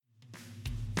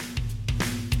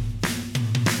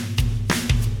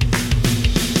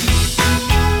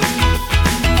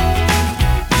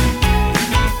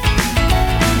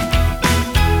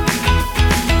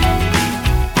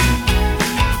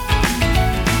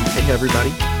everybody.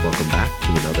 Welcome back to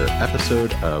another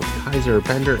episode of Kaiser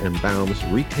Bender and Baum's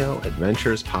Retail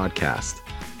Adventures Podcast.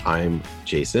 I'm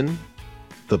Jason,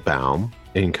 the Baum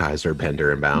in Kaiser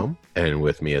Bender and Baum, and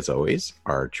with me as always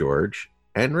are George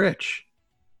and Rich.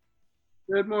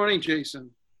 Good morning,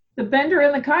 Jason. The Bender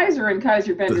and the Kaiser and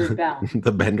Kaiser Bender and Baum.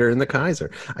 The Bender and the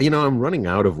Kaiser. You know, I'm running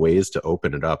out of ways to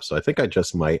open it up, so I think I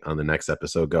just might on the next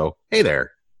episode go, hey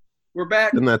there. We're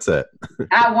back. And that's it.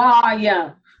 How are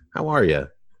ya? How are you?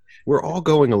 We're all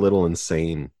going a little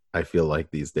insane, I feel like,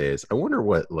 these days. I wonder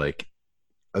what,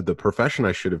 the profession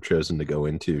I should have chosen to go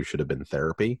into should have been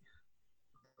therapy,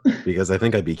 because I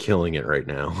think I'd be killing it right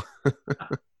now.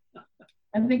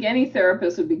 I think any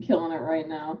therapist would be killing it right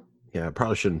now. Yeah, I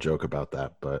probably shouldn't joke about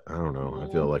that, but I don't know.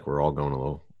 I feel like we're all going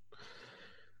a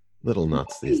little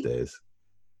nuts these days.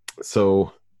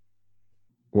 So,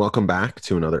 welcome back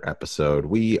to another episode.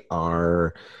 We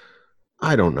are...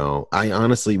 I don't know. I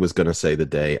honestly was going to say the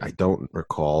day. I don't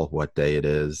recall what day it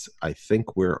is. I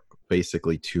think we're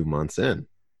basically 2 months in.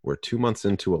 We're 2 months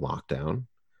into a lockdown.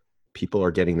 People are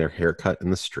getting their hair cut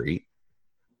in the street.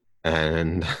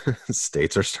 And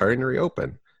states are starting to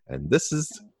reopen. And this is,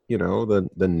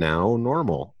 the now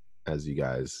normal, as you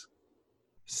guys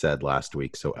said last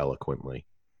week so eloquently.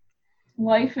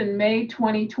 Life in May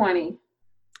 2020.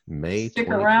 Stick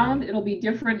around. It'll be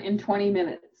different in 20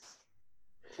 minutes.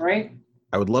 Right?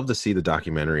 I would love to see the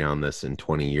documentary on this in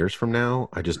 20 years from now.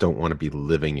 I just don't want to be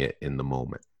living it in the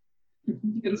moment.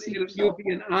 You'll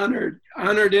be an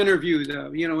honored interview,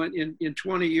 though. In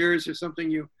 20 years or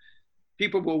something,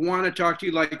 people will want to talk to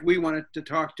you like we wanted to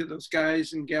talk to those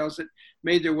guys and gals that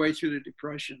made their way through the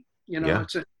Depression.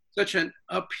 It's such an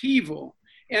upheaval.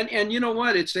 And you know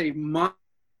what? It's a mind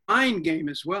game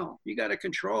as well. You got to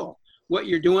control what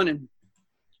you're doing and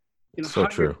so how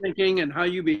true. you're thinking and how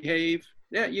you behave.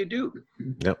 Yeah, you do.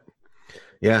 Yep.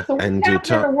 Yeah. So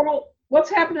what's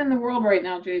happening in the world right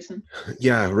now, Jason?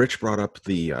 Yeah, Rich brought up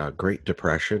the Great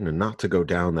Depression, and not to go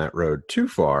down that road too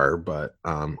far, but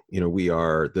we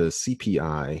are the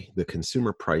CPI, the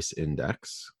Consumer Price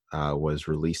Index, was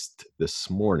released this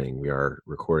morning. We are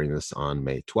recording this on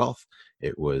May 12th.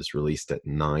 It was released at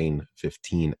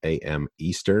 9:15 a.m.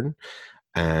 Eastern,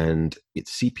 and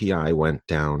its CPI went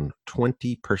down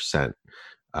 20%.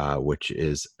 Which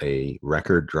is a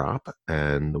record drop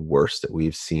and the worst that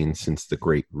we've seen since the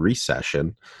Great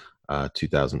Recession,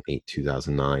 2008,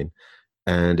 2009.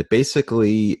 And it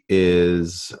basically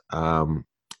is,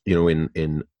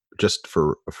 in just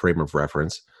for a frame of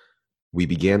reference, we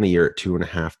began the year at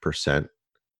 2.5%.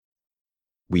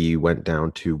 We went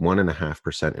down to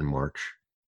 1.5% in March,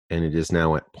 and it is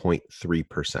now at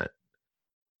 0.3%.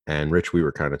 And Rich, we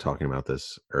were kind of talking about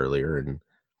this earlier, and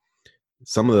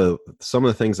some of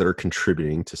the things that are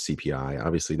contributing to CPI,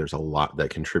 obviously there's a lot that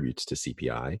contributes to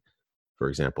CPI. For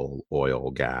example,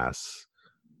 oil, gas,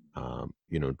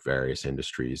 various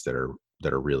industries that are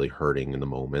really hurting in the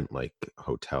moment, like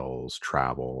hotels,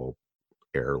 travel,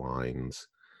 airlines.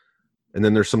 And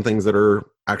then there's some things that are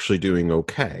actually doing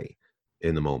okay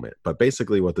in the moment. But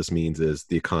basically what this means is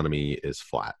the economy is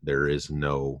flat. There's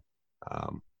no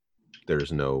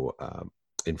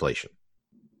inflation.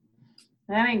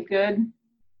 That ain't good.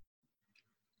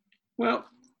 Well,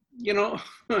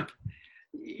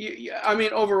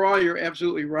 overall, you're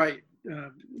absolutely right.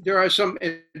 There are some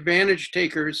advantage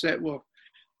takers that will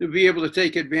be able to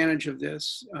take advantage of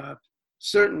this,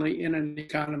 certainly in an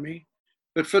economy.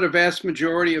 But for the vast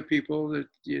majority of people,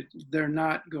 they're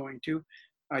not going to,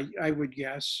 I would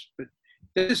guess. But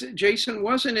Jason,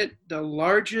 wasn't it the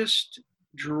largest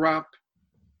drop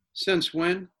since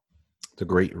when? The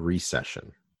Great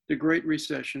Recession. The Great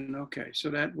Recession. Okay, so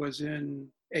that was in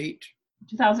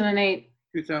 2008.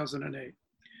 2008.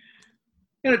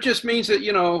 And it just means that,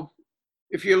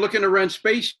 if you're looking to rent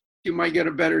space, you might get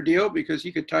a better deal because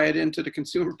you could tie it into the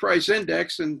Consumer Price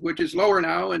Index, which is lower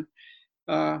now, and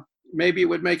maybe it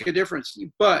would make a difference.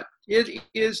 But it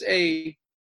is I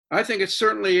think it's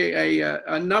certainly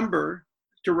a number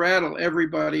to rattle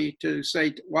everybody to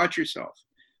say, watch yourself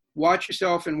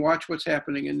and watch what's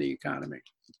happening in the economy.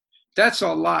 That's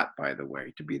a lot, by the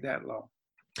way, to be that low.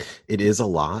 It is a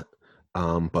lot,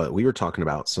 but we were talking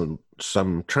about some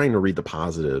trying to read the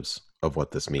positives of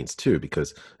what this means too,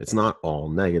 because it's not all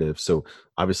negative. So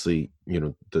obviously,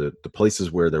 the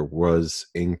places where there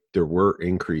were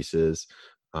increases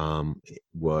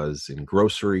was in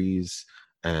groceries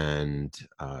and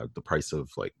the price of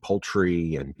like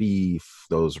poultry and beef.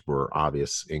 Those were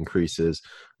obvious increases.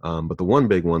 But the one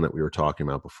big one that we were talking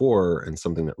about before, and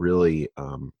something that really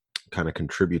kind of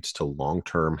contributes to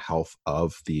long-term health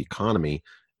of the economy,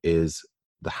 is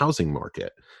the housing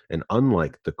market. And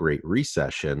unlike the Great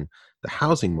Recession, the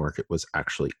housing market was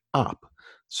actually up.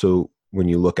 So when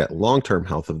you look at long-term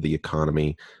health of the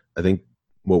economy, I think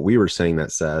what we were saying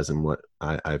that says, and what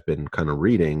I've been kind of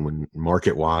reading when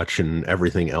Market Watch and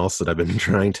everything else that I've been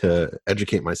trying to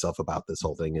educate myself about this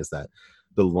whole thing, is that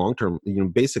the long-term,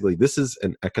 basically this is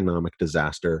an economic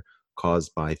disaster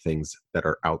caused by things that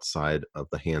are outside of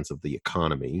the hands of the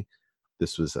economy.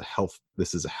 This is a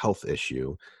health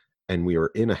issue, and we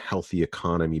were in a healthy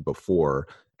economy before,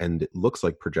 and it looks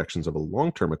like projections of a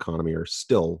long-term economy are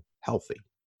still healthy.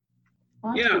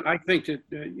 Yeah, I think that,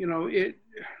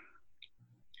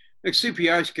 like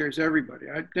CPI scares everybody.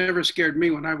 It never scared me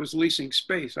when I was leasing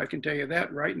space. I can tell you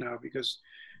that right now, because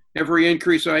every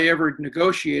increase I ever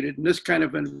negotiated in this kind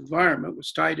of environment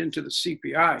was tied into the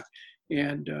CPI.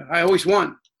 And I always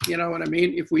won, you know what I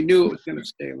mean? If we knew it was going to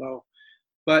stay low.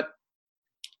 But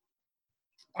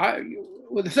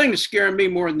the thing that's scaring me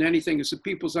more than anything is the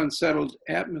people's unsettled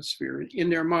atmosphere in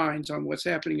their minds on what's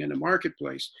happening in the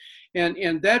marketplace.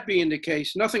 And that being the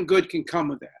case, nothing good can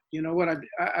come of that. You know what?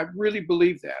 I really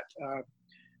believe that.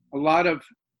 A lot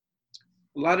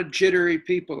of jittery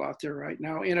people out there right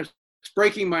now, and it's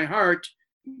breaking my heart,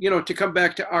 to come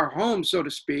back to our home, so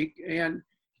to speak, and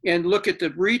look at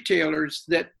the retailers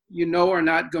that are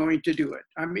not going to do it.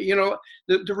 I mean,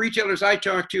 the retailers I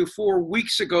talked to 4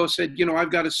 weeks ago said,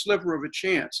 I've got a sliver of a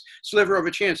chance,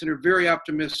 and they're very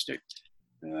optimistic.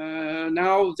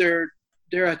 Now they're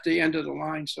at the end of the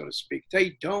line, so to speak.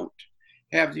 They don't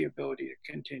have the ability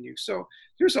to continue. So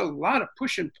there's a lot of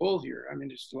push and pull here. I mean,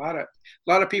 there's a lot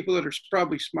of people that are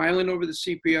probably smiling over the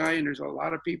CPI, and there's a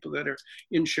lot of people that are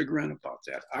in chagrin about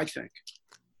that, I think.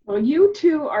 Well, you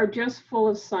two are just full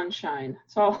of sunshine.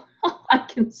 That's all I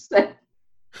can say.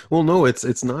 Well, no,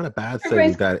 it's not a bad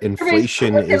thing that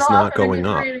inflation is not going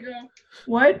up.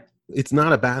 What? It's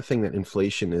not a bad thing that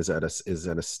inflation is at a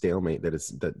stalemate,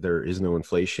 that there is no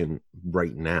inflation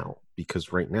right now,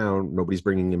 because right now nobody's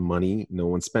bringing in money, no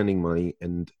one's spending money,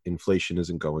 and inflation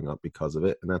isn't going up because of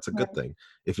it, and that's a good thing.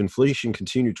 If inflation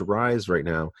continued to rise right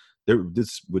now,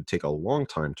 this would take a long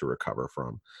time to recover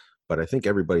from. But I think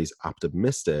everybody's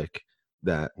optimistic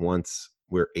that once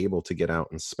we're able to get out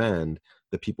and spend,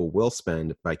 that people will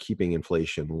spend by keeping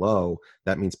inflation low.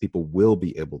 That means people will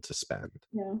be able to spend.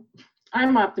 Yeah,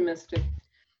 I'm optimistic.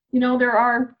 There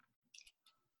are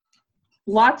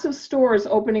lots of stores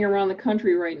opening around the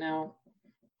country right now,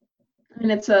 and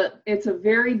it's a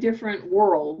very different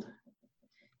world.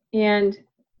 And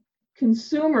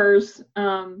consumers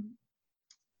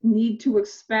need to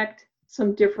expect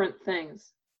some different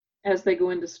things as they go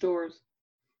into stores.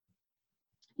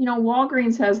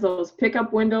 Walgreens has those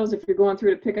pickup windows if you're going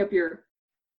through to pick up your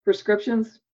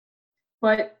prescriptions.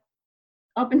 But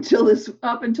up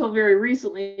until very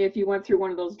recently, if you went through one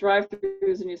of those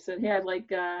drive-thrus and you said, "Hey, I'd like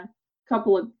a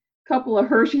couple of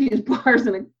Hershey's bars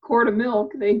and a quart of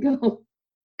milk," they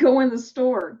go in the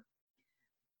store.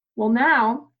 Well,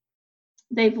 now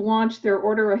they've launched their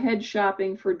order ahead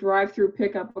shopping for drive-through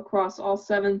pickup across all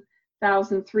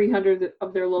 7,300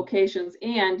 of their locations,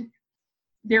 and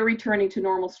they're returning to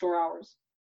normal store hours.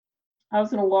 I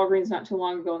was in a Walgreens not too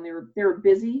long ago, and they were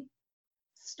busy,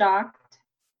 stocked,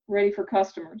 ready for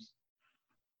customers.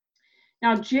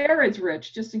 Now, Jared's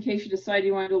Rich, just in case you decide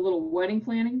you want to do a little wedding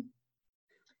planning,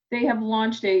 they have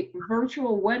launched a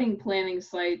virtual wedding planning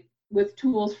site with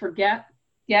tools for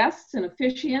guests and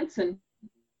officiants and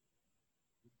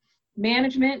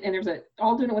management, and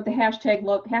all doing it with the hashtag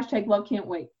love can't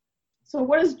wait. So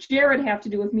what does Jared have to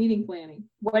do with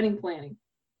wedding planning?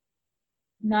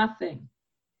 Nothing.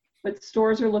 But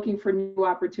stores are looking for new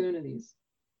opportunities.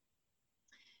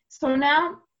 So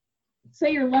now,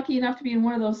 say you're lucky enough to be in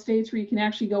one of those states where you can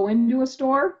actually go into a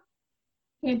store.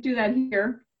 Can't do that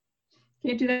here.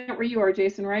 Can't do that where you are,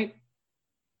 Jason, right?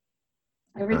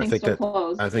 Everything's still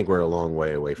closed. I think we're a long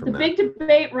way away from that. The big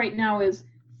debate right now is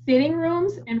fitting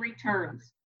rooms and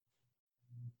returns.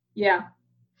 Yeah.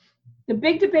 The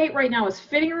big debate right now is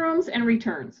fitting rooms and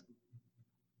returns.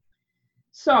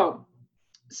 So,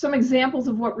 some examples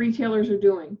of what retailers are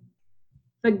doing.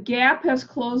 The Gap has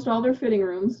closed all their fitting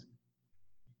rooms,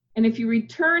 and if you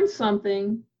return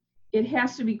something, it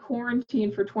has to be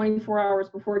quarantined for 24 hours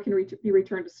before it can be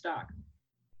returned to stock.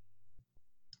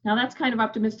 Now, that's kind of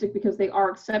optimistic because they are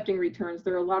accepting returns.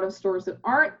 There are a lot of stores that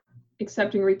aren't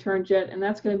accepting returns yet, and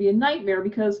that's going to be a nightmare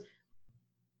because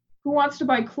who wants to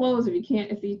buy clothes if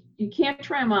you can't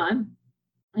try them on,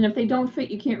 and if they don't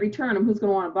fit, you can't return them? Who's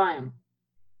going to want to buy them?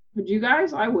 Would you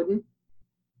guys? I wouldn't.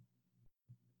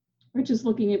 Rich is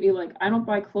looking at me like, I don't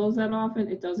buy clothes that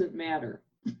often. It doesn't matter.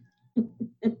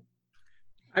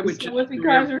 I would just with me,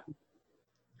 Kaiser?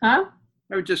 Huh?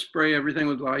 I would just spray everything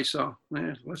with Lysol.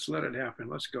 Let's let it happen.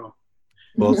 Let's go.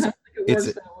 Well, I think it it's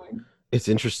works that way. it's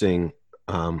interesting,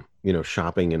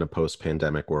 shopping in a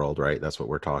post-pandemic world, right? That's what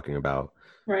we're talking about.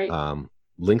 Right.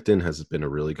 LinkedIn has been a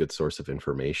really good source of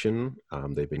information.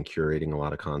 They've been curating a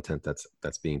lot of content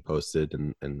that's being posted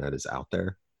and that is out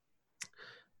there.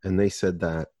 And they said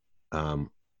that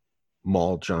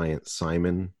mall giant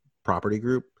Simon Property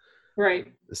Group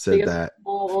Right. said Biggest that,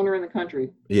 mall owner in the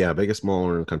country. yeah, biggest mall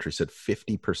owner in the country, said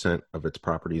 50% of its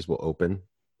properties will open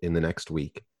in the next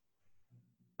week.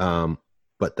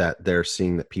 But that they're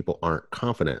seeing that people aren't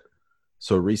confident.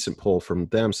 So a recent poll from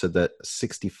them said that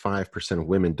 65% of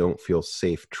women don't feel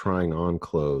safe trying on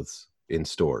clothes in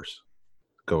stores.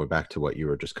 Going back to what you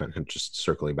were just kind of just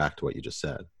circling back to what you just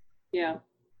said. Yeah.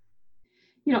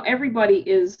 Everybody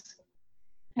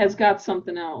has got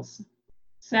something else.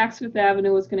 Saks Fifth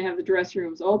Avenue is going to have the dressing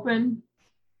rooms open,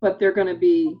 but they're going to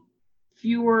be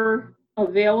fewer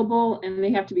available and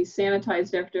they have to be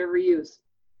sanitized after every use.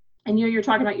 And you're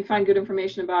talking about, you find good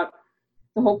information about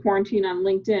the whole quarantine on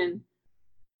LinkedIn.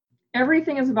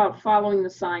 Everything is about following the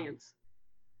science.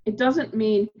 It doesn't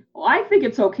mean, well, I think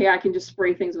it's okay, I can just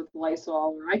spray things with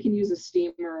Lysol or I can use a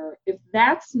steamer. If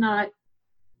that's not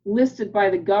listed by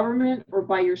the government or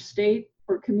by your state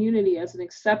or community as an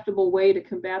acceptable way to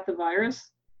combat the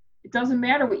virus, it doesn't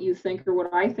matter what you think or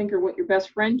what I think or what your best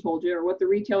friend told you or what the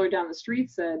retailer down the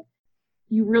street said.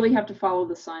 You really have to follow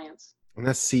the science. And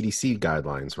that's CDC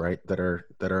guidelines, right? That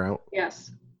are out.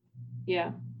 Yes.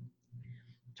 Yeah.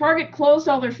 Target closed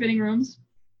all their fitting rooms.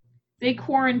 They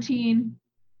quarantine,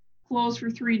 closed for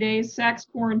 3 days. Saks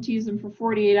quarantines them for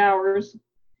 48 hours.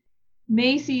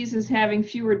 Macy's is having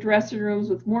fewer dressing rooms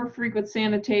with more frequent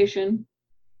sanitation.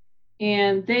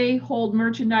 And they hold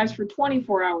merchandise for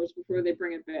 24 hours before they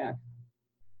bring it back.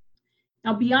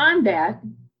 Now, beyond that,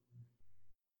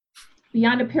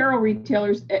 beyond apparel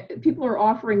retailers, people are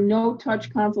offering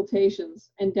no-touch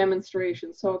consultations and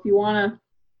demonstrations. So if you want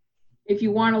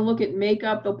to look at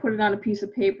makeup, they'll put it on a piece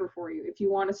of paper for you. If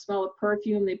you want to smell a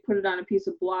perfume, they put it on a piece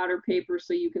of blotter paper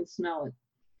so you can smell it.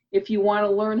 If you want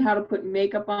to learn how to put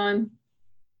makeup on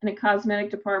in a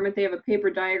cosmetic department, they have a paper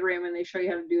diagram and they show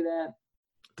you how to do that.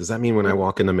 Does that mean when I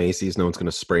walk into Macy's, no one's going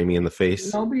to spray me in the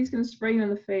face? Nobody's going to spray you in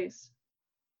the face.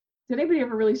 Did anybody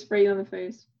ever really spray you in the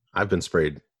face? I've been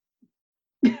sprayed.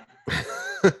 I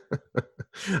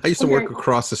used to work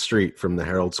across the street from the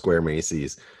Herald Square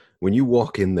Macy's. When you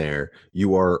walk in there,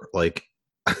 you are like,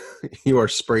 you are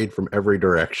sprayed from every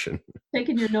direction.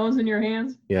 Taking your nose in your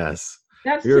hands? Yes.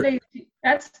 That's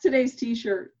today's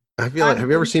t-shirt. I feel like, have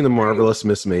you ever seen The Marvelous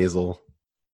Miss Maisel?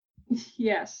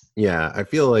 Yes. Yeah, I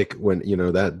feel like when,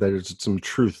 that there's some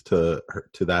truth to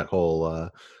that whole,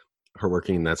 her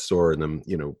working in that store and them,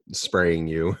 spraying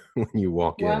you when you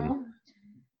walk in.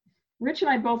 Rich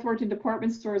and I both worked in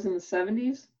department stores in the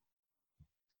 70s.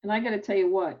 And I got to tell you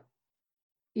what,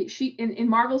 in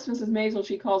Marvelous Mrs. Maisel,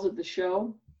 she calls it the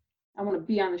show. I want to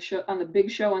be on the show, on the big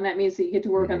show. And that means that you get to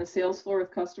work on the sales floor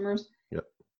with customers. Yep.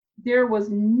 There was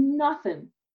nothing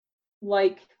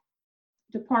like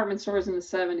department stores in the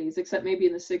 70s, except maybe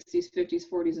in the 60s, 50s,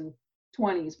 40s, and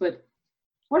 20s. But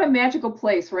what a magical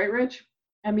place, right, Rich?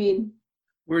 I mean,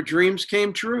 where dreams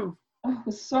came true. Oh, it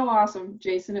was so awesome,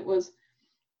 Jason.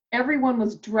 Everyone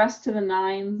was dressed to the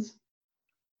nines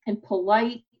and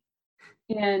polite,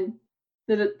 and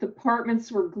the departments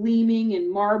were gleaming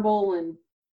in marble and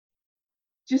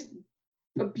just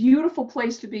a beautiful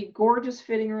place to be, gorgeous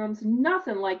fitting rooms,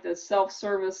 nothing like the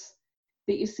self-service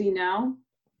that you see now.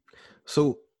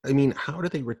 So, I mean, how do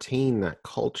they retain that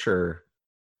culture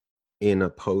in a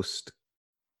post,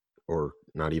 or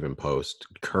not even post,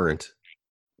 current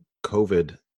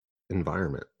COVID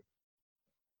environment?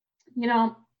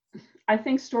 I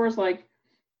think stores like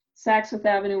Saks Fifth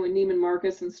Avenue and Neiman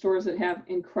Marcus and stores that have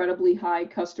incredibly high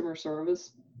customer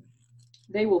service,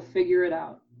 they will figure it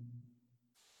out.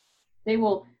 They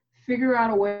will figure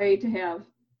out a way to have,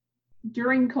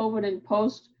 during COVID and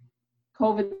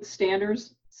post-COVID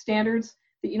standards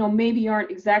that, maybe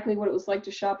aren't exactly what it was like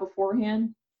to shop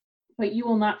beforehand, but you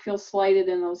will not feel slighted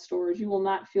in those stores. You will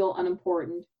not feel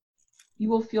unimportant. You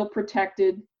will feel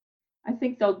protected. I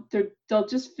think they'll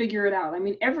just figure it out. I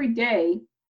mean, every day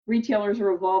retailers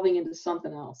are evolving into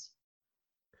something else.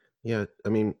 Yeah, I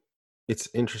mean, it's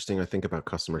interesting. I think about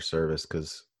customer service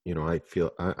because I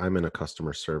feel I'm in a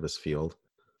customer service field.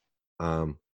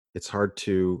 It's hard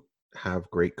to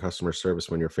have great customer service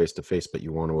when you're face to face, but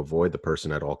you want to avoid the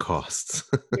person at all costs.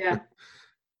 Yeah,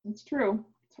 it's true.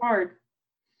 It's hard.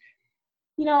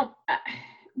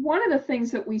 One of the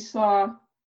things that we saw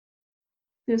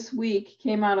this week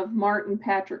came out of Martin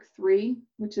Patrick 3,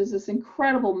 which is this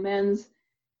incredible men's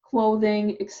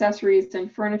clothing, accessories,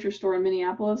 and furniture store in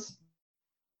Minneapolis.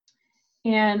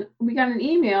 And we got an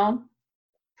email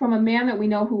from a man that we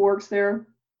know who works there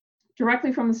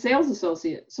directly from the sales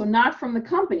associate. So not from the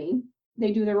company,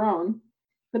 they do their own,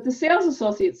 but the sales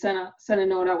associate sent a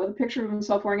note out with a picture of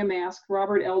himself wearing a mask.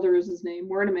 Robert Elder is his name,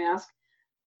 wearing a mask.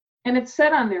 And it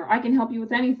said on there, I can help you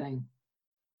with anything.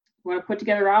 You want to put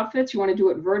together outfits? You want to do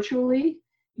it virtually?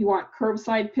 You want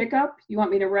curbside pickup? You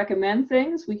want me to recommend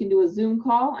things? We can do a Zoom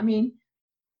call. I mean,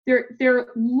 they're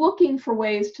looking for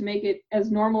ways to make it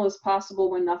as normal as possible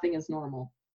when nothing is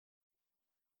normal.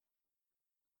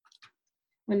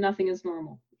 When nothing is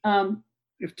normal.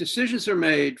 If decisions are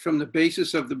made from the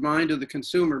basis of the mind of the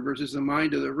consumer versus the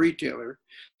mind of the retailer,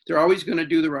 they're always going to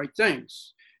do the right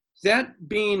things. That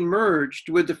being merged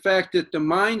with the fact that the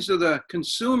minds of the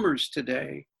consumers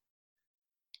today,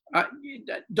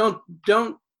 don't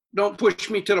push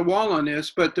me to the wall on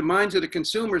this, but the minds of the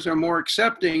consumers are more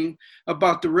accepting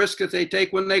about the risk that they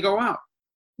take when they go out.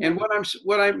 And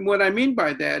what I mean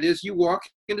by that is you walk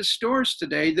into stores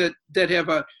today that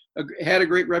have had a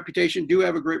great reputation, do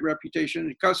have a great reputation,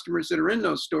 and customers that are in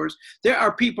those stores, there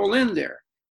are people in there.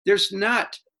 There's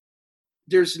not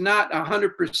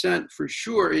 100% for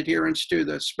sure adherence to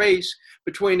the space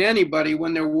between anybody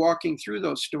when they're walking through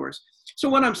those stores. So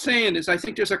what I'm saying is I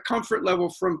think there's a comfort level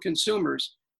from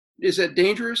consumers. Is that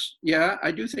dangerous? Yeah,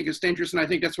 I do think it's dangerous. And I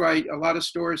think that's why a lot of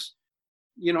stores,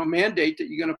 mandate that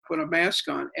you're going to put a mask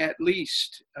on at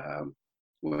least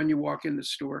when you walk in the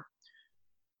store.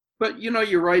 But,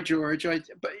 you're right, George.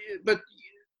 But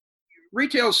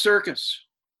retail circus.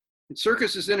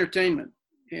 Circus is entertainment.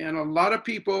 And a lot of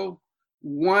people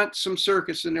want some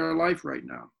circus in their life right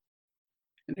now.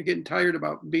 And they're getting tired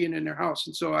about being in their house.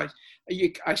 And so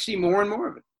I see more and more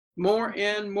of it. More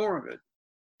and more of it.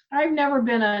 I've never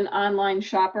been an online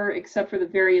shopper except for the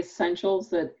very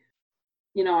essentials that,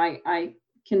 I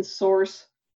can source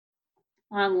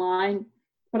online.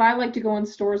 But I like to go in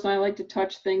stores and I like to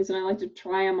touch things and I like to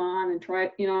try them on and try,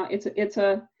 it's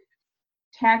a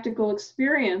tactical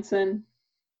experience, and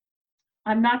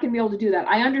I'm not going to be able to do that.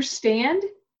 I understand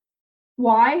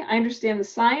why. I understand the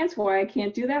science, why I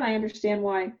can't do that. I understand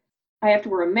why I have to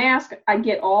wear a mask. I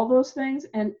get all those things.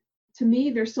 And to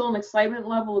me, there's still an excitement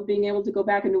level of being able to go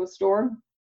back into a store.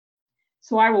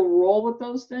 So I will roll with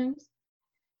those things.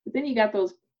 But then you got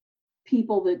those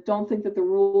people that don't think that the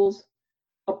rules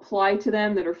apply to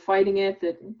them, that are fighting it.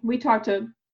 That we talked to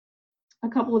a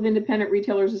couple of independent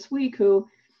retailers this week who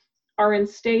are in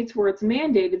states where it's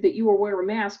mandated that you will wear a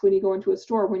mask when you go into a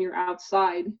store, when you're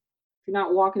outside. If you're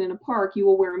not walking in a park, you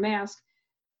will wear a mask.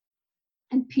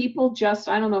 And people just,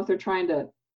 I don't know if they're trying to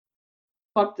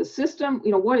fuck the system,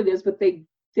 what it is, but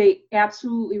they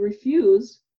absolutely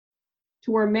refuse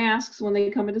to wear masks when they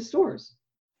come into stores.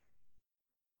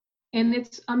 And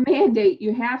it's a mandate,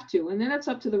 you have to. And then it's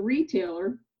up to the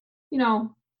retailer.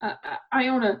 I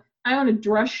own a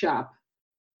dress shop,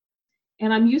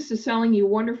 and I'm used to selling you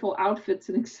wonderful outfits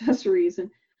and accessories. And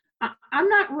I'm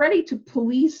not ready to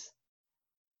police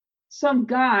some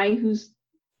guy who's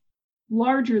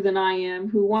larger than I am,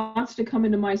 who wants to come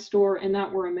into my store and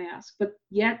not wear a mask. But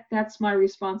yet that's my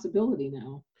responsibility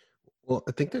now. Well,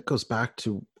 I think that goes back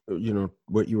to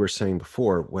what you were saying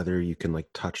before, whether you can like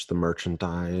touch the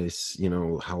merchandise,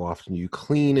 how often you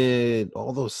clean it,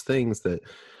 all those things that,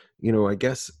 I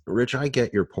guess, Rich, I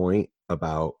get your point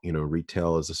about,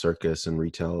 retail is a circus and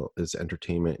retail is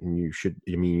entertainment. And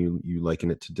you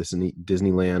liken it to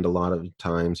Disneyland a lot of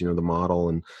times, the model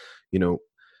and,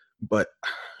 but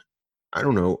I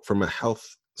don't know, from a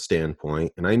health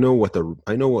standpoint, and I know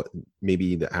what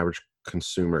maybe the average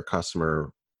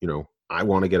customer, I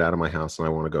want to get out of my house and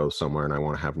I want to go somewhere and I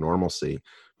want to have normalcy,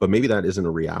 but maybe that isn't a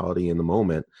reality in the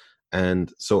moment.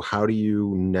 And so how do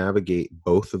you navigate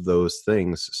both of those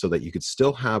things so that you could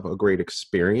still have a great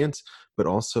experience, but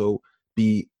also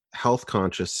be health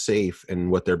conscious, safe?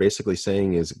 And what they're basically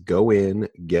saying is go in,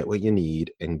 get what you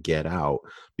need, and get out,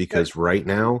 because right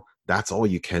now that's all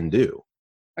you can do.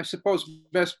 I suppose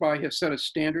Best Buy has set a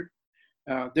standard.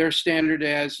 Their standard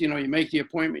as, you make the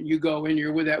appointment, you go in,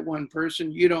 you're with that one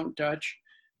person, you don't touch.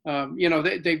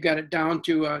 They've got it down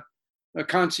to a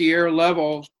concierge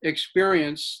level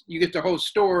experience. You get the whole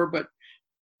store, but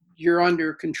you're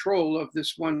under control of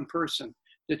this one person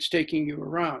that's taking you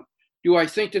around. Do I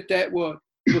think that will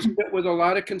fit with a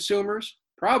lot of consumers?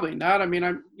 Probably not. I mean,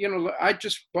 I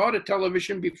just bought a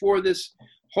television before this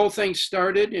whole thing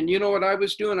started, and you know what I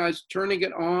was doing? I was turning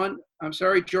it on. I'm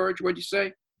sorry, George, what'd you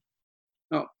say?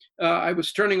 No, I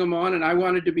was turning them on and I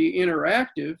wanted to be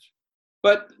interactive.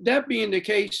 But that being the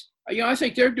case, I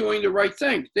think they're doing the right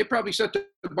thing. They probably set the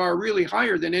bar really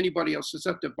higher than anybody else has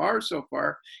set the bar so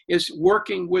far, is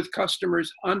working with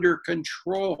customers under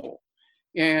control.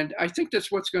 And I think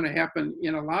that's what's going to happen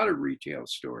in a lot of retail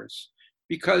stores,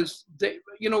 because they,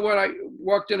 you know what, I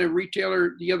walked in a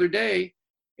retailer the other day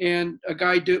and a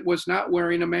guy was not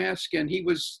wearing a mask, and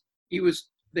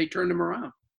they turned him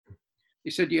around.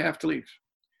 They said, you have to leave.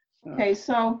 Okay,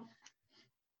 so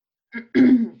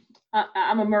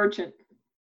I'm a merchant.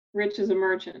 Rich is a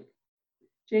merchant.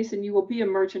 Jason, you will be a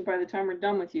merchant by the time we're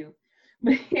done with you.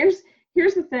 But here's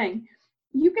the thing.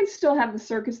 You can still have the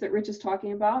circus that Rich is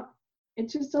talking about.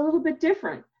 It's just a little bit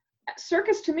different.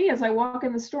 Circus to me, as I walk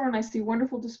in the store and I see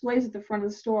wonderful displays at the front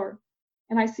of the store,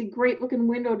 and I see great looking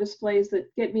window displays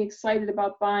that get me excited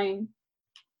about buying.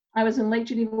 I was in Lake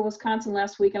Geneva, Wisconsin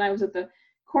last week, and I was at the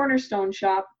Cornerstone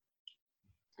shop,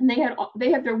 and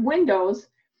they had their windows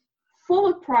full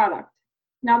of product.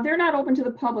 Now, they're not open to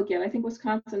the public yet. I think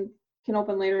Wisconsin can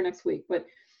open later next week, but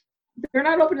they're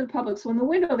not open to the public. So in the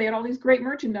window, they had all this great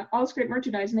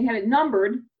merchandise, and they had it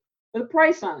numbered with a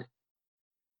price on it.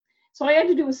 So all I had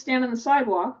to do was stand on the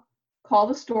sidewalk, call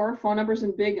the store, phone numbers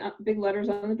in big letters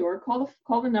on the door, call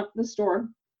the store,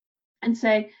 and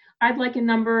say, I'd like a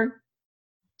number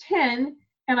 10,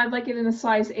 and I'd like it in a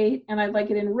size 8, and I'd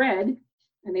like it in red.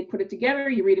 And they put it together.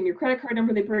 You read them your credit card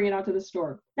number, they bring it out to the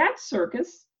store. That's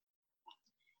circus.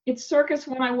 It's circus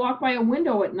when I walk by a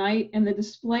window at night and the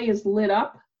display is lit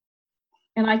up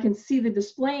and I can see the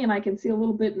display and I can see a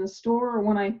little bit in the store, or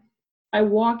when I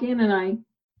walk in and I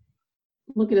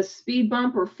look at a speed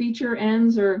bump or feature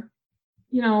ends, or,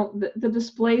 you know, the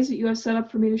displays that you have set up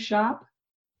for me to shop.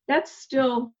 That's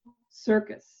still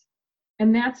circus,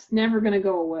 and that's never going to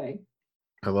go away.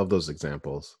 I love those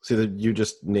examples. See, that you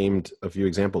just named a few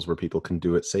examples where people can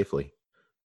do it safely.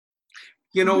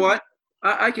 You know what?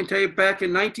 I can tell you, back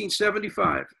in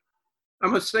 1975,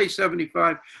 I'm going to say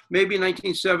 75, maybe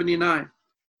 1979,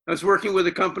 I was working with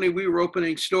a company. We were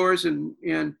opening stores, and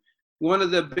one of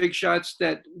the big shots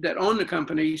that owned the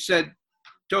company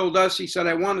told us, he said,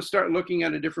 I want to start looking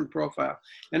at a different profile.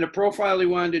 And the profile he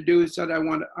wanted to do, he said, I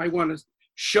want to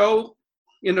show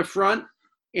in the front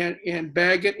and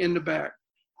bag it in the back.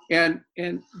 And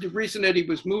the reason that he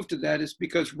was moved to that is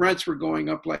because rents were going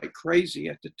up like crazy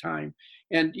at the time,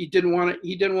 and he didn't want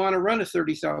to run a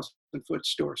 30,000 foot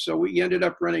store. So we ended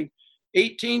up running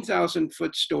 18,000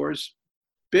 foot stores,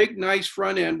 big nice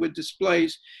front end with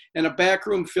displays, and a back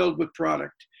room filled with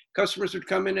product. Customers would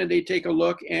come in and they'd take a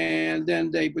look, and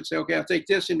then they would say, okay, I'll take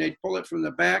this, and they'd pull it from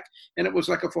the back, and it was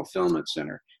like a fulfillment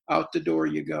center. Out the door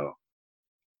you go.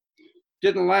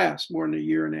 Didn't last more than a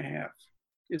year and a half,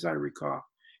 as I recall.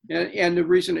 And the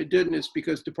reason it didn't is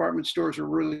because department stores are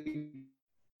really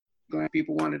glad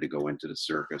people wanted to go into the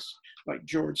circus, like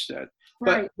George said.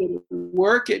 Right.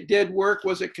 But it did work.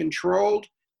 Was it controlled?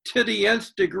 To the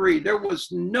nth degree. There was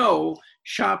no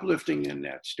shoplifting in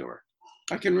that store.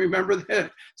 I can remember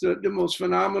that. So the most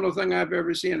phenomenal thing I've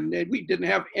ever seen. And we didn't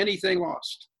have anything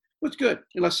lost. It was good,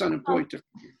 unless unemployed took.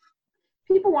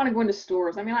 People want to go into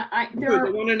stores. I mean, They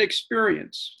want an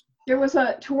experience. There was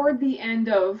toward the end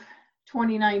of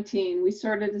 2019, we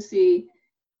started to see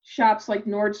shops like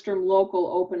Nordstrom Local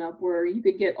open up, where you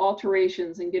could get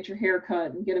alterations and get your hair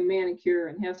cut and get a manicure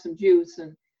and have some juice,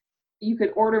 and you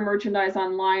could order merchandise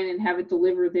online and have it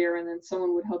delivered there, and then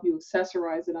someone would help you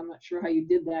accessorize it. I'm not sure how you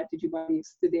did that. Did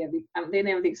they didn't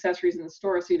have the accessories in the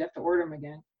store, so you'd have to order them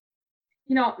again.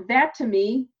 You know, that to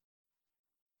me,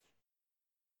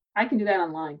 I can do that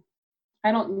online.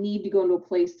 I don't need to go into a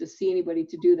place to see anybody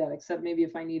to do that, except maybe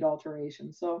if I need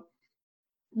alterations. So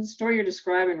the story you're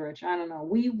describing, Rich, I don't know.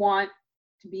 We want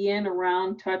to be in,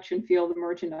 around, touch, and feel the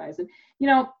merchandise. And, you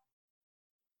know,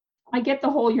 I get the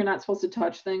whole you're not supposed to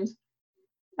touch things.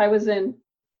 I was in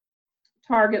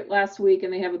Target last week,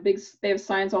 and they have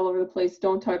signs all over the place,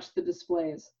 don't touch the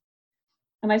displays.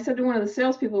 And I said to one of the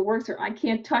salespeople who works here, I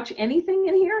can't touch anything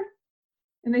in here?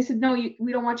 And they said, no,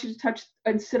 we don't want you to touch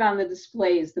and sit on the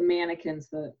displays, the mannequins,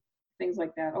 the things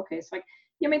like that. Okay, it's like,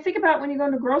 I mean, think about when you go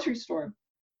to a grocery store.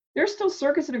 There's still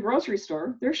circus in a grocery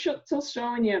store. They're still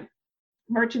showing you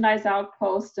merchandise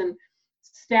outposts and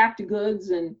stacked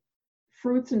goods and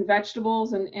fruits and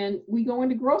vegetables. And we go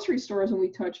into grocery stores and we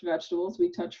touch vegetables,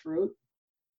 we touch fruit.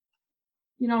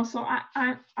 You know, so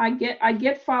I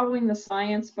get following the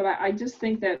science, but I just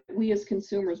think that we as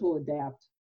consumers will adapt.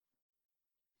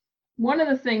 One of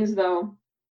the things, though,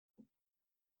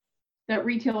 that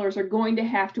retailers are going to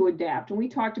have to adapt, and we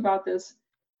talked about this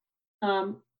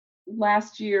earlier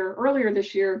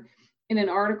this year, in an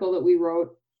article that we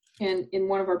wrote in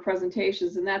one of our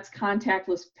presentations, and that's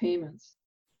contactless payments.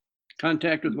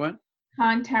 Contact with what?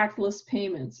 contactless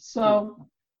payments. So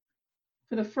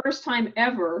for the first time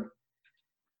ever,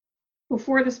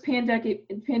 before this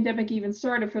pandemic even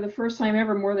started, for the first time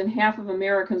ever, more than half of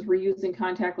Americans were using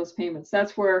contactless payments.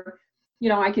 That's where,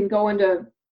 I can go into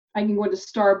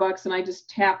Starbucks and I just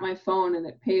tap my phone and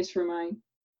it pays for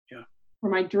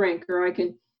my drink, or I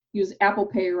can use Apple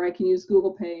Pay, or I can use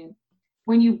Google Pay. And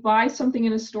when you buy something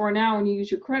in a store now and you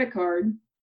use your credit card,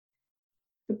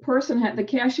 the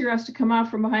cashier has to come out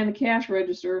from behind the cash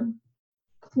register,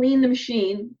 clean the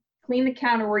machine, clean the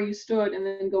counter where you stood, and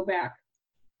then go back.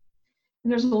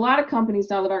 And there's a lot of companies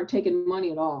now that aren't taking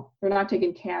money at all. They're not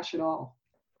taking cash at all.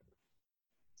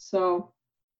 So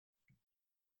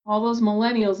all those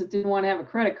millennials that didn't want to have a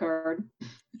credit card,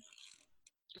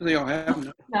 They all have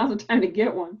them. now's the time to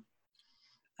get one.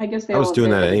 I guess I was all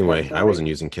doing have that debit anyway. cards I already. wasn't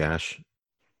using cash.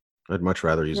 I'd much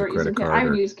rather use a credit I card.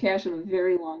 haven't Or used cash in a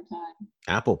very long time.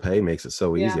 Apple Pay makes it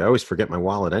so easy. Yeah. I always forget my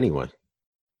wallet anyway.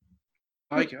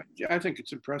 I think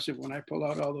it's impressive when I pull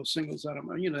out all those singles out of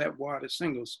my, that wad of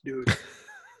singles, dude.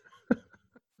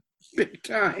 Big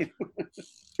time.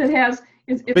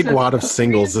 It's Big a wad of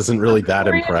singles isn't really that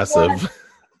 3-inch impressive.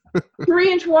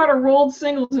 3-inch wad of rolled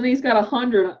singles, and he's got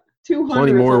 100, 200.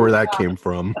 Plenty more where that came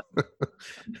from.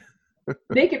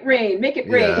 Make it rain. Make it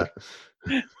rain.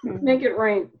 Yeah. Make it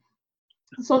rain.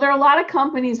 So there are a lot of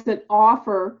companies that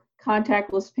offer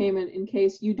contactless payment in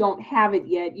case you don't have it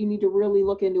yet. You need to really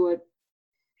look into it,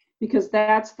 because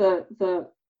that's the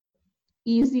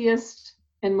easiest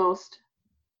and most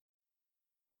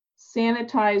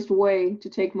sanitized way to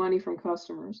take money from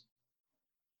customers.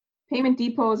 Payment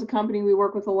Depot is a company we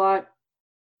work with a lot.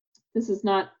 This is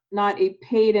not a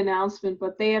paid announcement,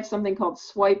 but they have something called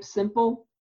Swipe Simple.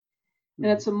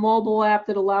 And it's a mobile app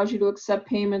that allows you to accept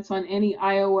payments on any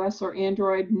iOS or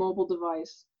Android mobile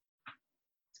device.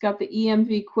 It's got the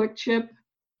EMV Quick Chip.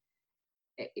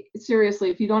 Seriously,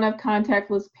 if you don't have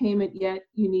contactless payment yet,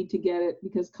 you need to get it,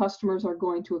 because customers are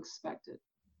going to expect it.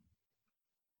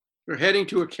 We're heading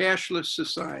to a cashless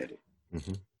society.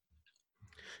 Mm-hmm.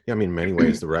 Yeah, I mean, in many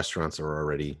ways, the restaurants are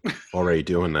already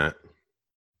doing that.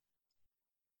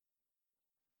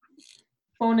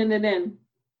 Phoning it in.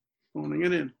 Phoning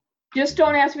it in. Just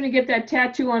don't ask me to get that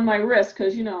tattoo on my wrist,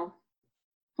 because,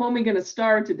 homie gonna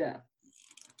starve to death.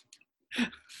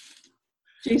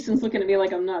 Jason's looking at me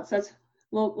like I'm nuts. That's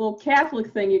a little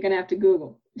Catholic thing you're gonna have to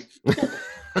Google.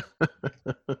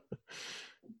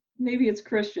 Maybe it's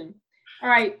Christian. All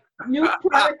right, new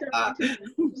product.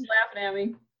 Who's laughing at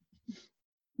me?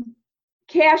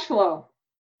 Cash flow,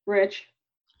 Rich.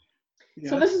 Yeah.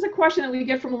 So this is a question that we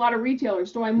get from a lot of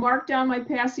retailers. Do I mark down my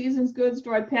past season's goods?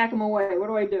 Do I pack them away? What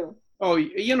do I do? Oh,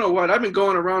 you know what? I've been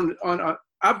going around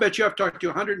I bet you I've talked to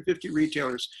 150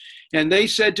 retailers, and they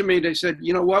said to me,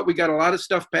 you know what? We got a lot of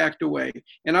stuff packed away,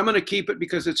 and I'm going to keep it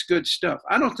because it's good stuff.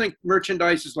 I don't think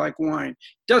merchandise is like wine.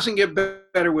 It doesn't get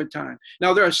better with time.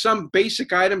 Now, there are some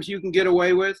basic items you can get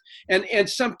away with, and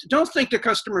some, don't think the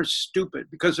customer's stupid,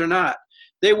 because they're not.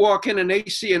 They walk in and they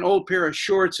see an old pair of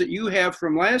shorts that you have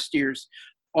from last year's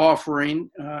offering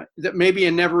that maybe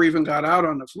it never even got out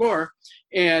on the floor,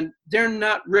 and they're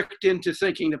not ricked into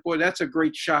thinking that, boy, that's a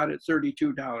great shot at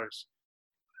 $32.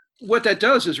 What that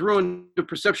does is ruin the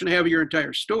perception they have of your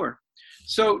entire store.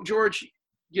 So, George,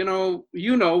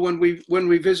 when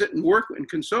we visit and work and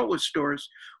consult with stores,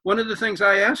 one of the things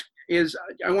I ask is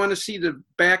I want to see the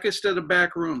backest of the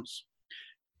back rooms.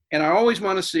 And I always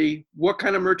want to see what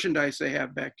kind of merchandise they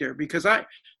have back there, because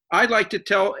I'd like to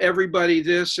tell everybody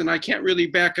this, and I can't really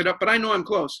back it up, but I know I'm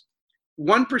close.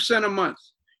 1% a month.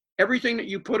 Everything that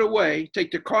you put away,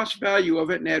 take the cost value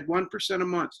of it and add 1% a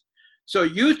month. So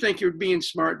you think you're being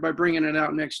smart by bringing it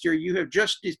out next year. You have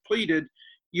just depleted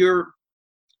your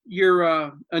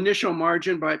initial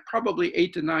margin by probably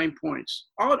 8 to 9 points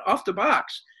off the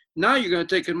box. Now you're going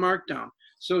to take a markdown.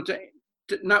 So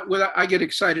I get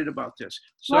excited about this.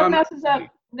 So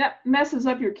that messes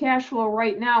up your cash flow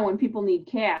right now when people need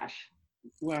cash.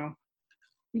 Well,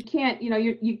 you can't,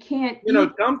 you can't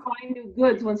find new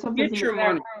goods when something's get in the your back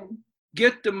money. room.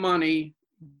 Get the money,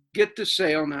 get the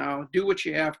sale now, do what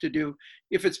you have to do.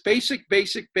 If it's basic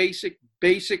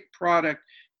product,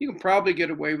 you can probably get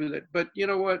away with it. But you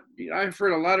know what? I've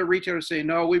heard a lot of retailers say,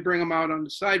 no, we bring them out on the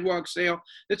sidewalk sale.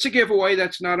 It's a giveaway.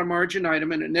 That's not a margin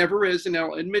item, and it never is, and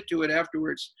they'll admit to it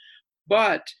afterwards.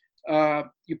 But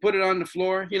you put it on the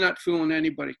floor, you're not fooling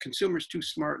anybody. Consumers too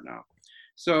smart now.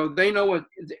 So they know what,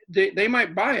 they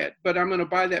might buy it, but I'm going to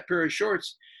buy that pair of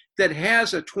shorts that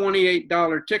has a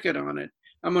 $28 ticket on it.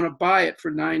 I'm going to buy it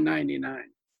for $9.99.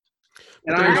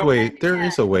 There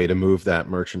is a way to move that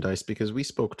merchandise, because we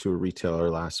spoke to a retailer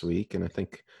last week, and I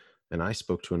think And I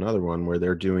spoke to another one where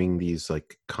they're doing these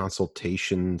like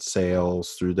consultation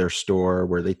sales through their store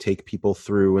where they take people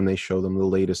through and they show them the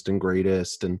latest and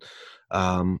greatest. And,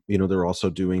 they're also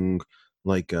doing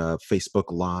like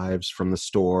Facebook lives from the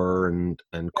store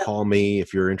and call me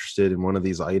if you're interested in one of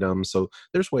these items. So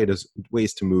there's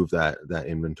ways to move that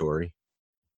inventory.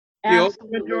 The old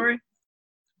Absolutely. inventory?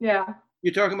 Yeah.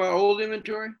 You're talking about old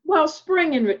inventory? Well,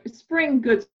 spring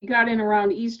goods got in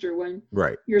around Easter when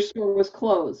Right. your store was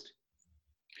closed.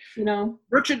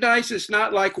 Merchandise is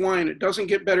not like wine. It doesn't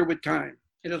get better with time.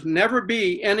 It'll never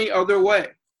be any other way.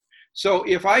 So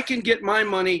if I can get my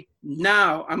money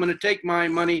now, I'm going to take my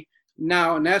money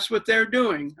now. And that's what they're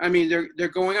doing. I mean, they're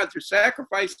going out, they're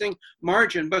sacrificing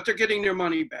margin, but they're getting their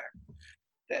money back.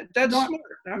 That's smart.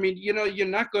 I mean, you're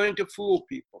not going to fool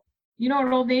people. You know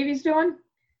what Old Navy's doing?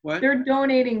 What? They're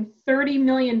donating $30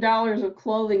 million of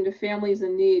clothing to families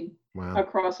in need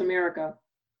across America.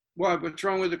 Why? What's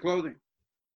wrong with the clothing?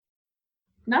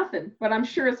 Nothing, but I'm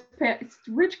sure it's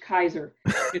Rich Kaiser.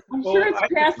 I'm sure it's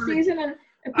past season.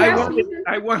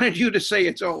 I wanted you to say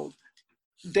it's old.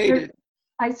 Dated.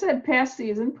 I said past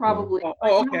season, probably.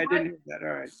 Oh, okay. I didn't hear that.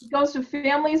 All right. It goes to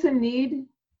families in need,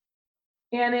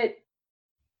 and it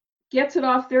gets it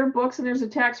off their books, and there's a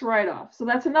tax write-off. So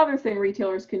that's another thing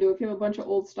retailers can do. If you have a bunch of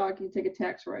old stock, you take a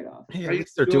tax write-off. Hey, at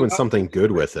least they're doing something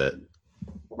good with it.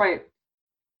 Right.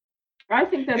 I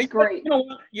think that's great. You know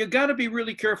what? You got to be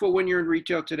really careful when you're in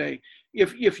retail today.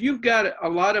 If you've got a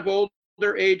lot of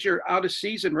older age or out of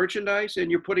season merchandise and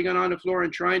you're putting it on the floor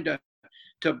and trying to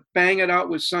bang it out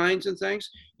with signs and things,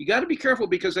 you got to be careful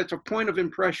because that's a point of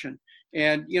impression.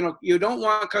 And, you don't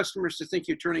want customers to think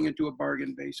you're turning into a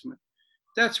bargain basement.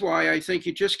 That's why I think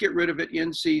you just get rid of it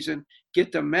in season,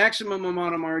 get the maximum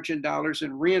amount of margin dollars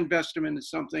and reinvest them into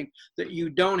something that you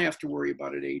don't have to worry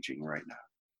about it aging right now.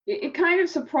 It kind of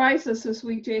surprised us this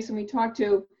week, Jason. We talked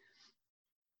to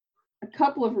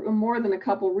more than a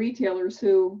couple retailers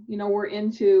who, were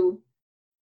into,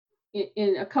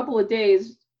 in a couple of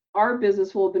days, our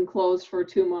business will have been closed for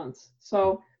 2 months.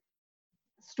 So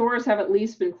stores have at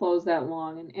least been closed that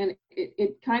long. And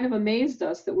it kind of amazed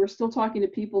us that we're still talking to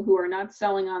people who are not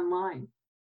selling online,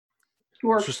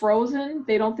 who are frozen.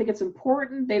 They don't think it's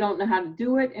important. They don't know how to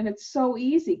do it. And it's so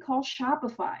easy. Call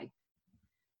Shopify.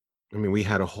 I mean, we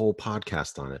had a whole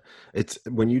podcast on it. It's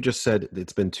when you just said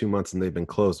it's been 2 months and they've been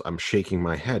closed, I'm shaking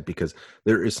my head because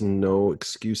there is no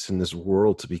excuse in this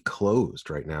world to be closed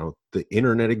right now. The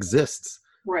internet exists.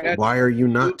 Right. Why are you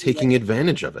not taking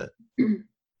advantage of it?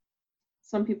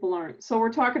 Some people aren't. So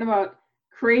we're talking about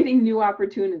creating new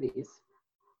opportunities.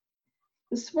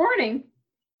 This morning,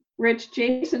 Rich,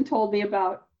 Jason told me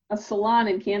about a salon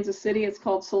in Kansas City. It's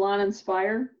called Salon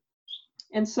Inspire.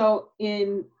 And so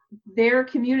in their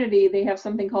community, they have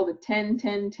something called a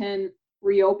 10-10-10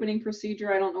 reopening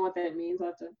procedure. I don't know what that means. I'll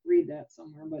have to read that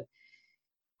somewhere, but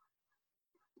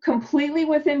completely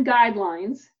within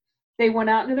guidelines, they went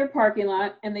out into their parking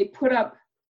lot and they put up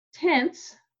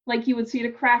tents like you would see at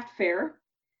a craft fair.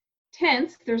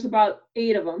 Tents, there's about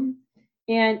 8 of them,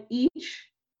 and each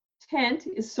tent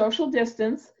is social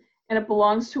distance and it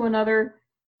belongs to another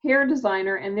hair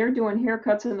designer, and they're doing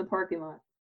haircuts in the parking lot.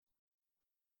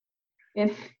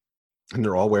 And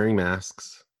they're all wearing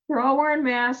masks. They're all wearing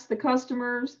masks. The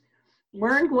customers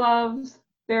wearing gloves.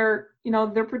 They're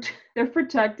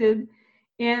protected.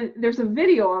 And there's a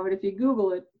video of it. If you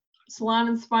Google it, Salon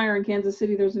Inspire in Kansas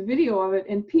City, there's a video of it,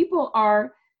 and people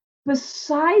are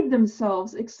beside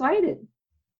themselves excited.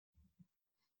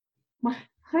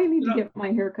 I need to get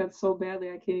my haircut so badly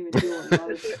I can't even do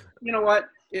it. You know what?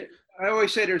 I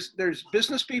always say there's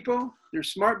business people,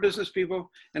 there's smart business people,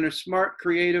 and there's smart,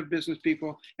 creative business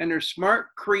people, and there's smart,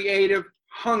 creative,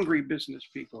 hungry business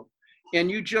people. And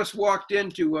you just walked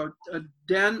into a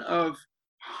den of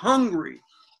hungry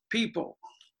people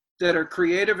that are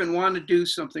creative and want to do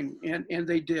something, and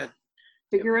they did.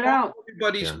 Figure it out.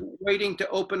 Everybody's waiting to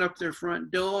open up their front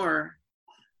door,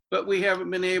 but we haven't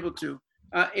been able to.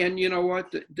 And you know what?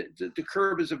 The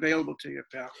curb is available to you,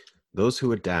 pal. Those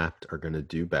who adapt are going to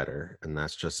do better, and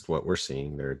that's just what we're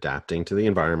seeing. They're adapting to the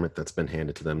environment that's been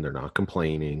handed to them. They're not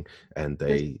complaining, and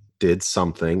they did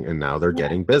something, and now they're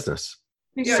getting business.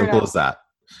 Simple as that.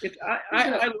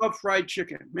 I love fried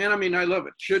chicken, man. I mean, I love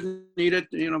it. Shouldn't eat it,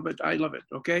 but I love it.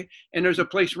 Okay. And there's a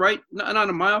place not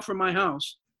a mile from my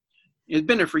house. It's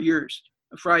been there for years.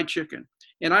 A fried chicken,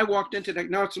 and I walked into that.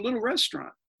 Now it's a little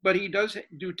restaurant, but he does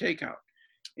do takeout,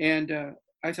 and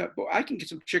I thought, well, I can get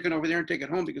some chicken over there and take it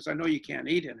home because I know you can't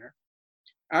eat in there.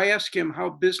 I asked him how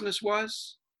business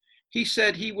was. He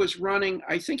said he was running,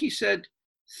 I think he said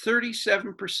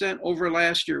 37% over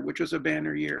last year, which was a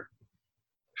banner year.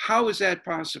 How is that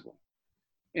possible?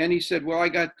 And he said, well, I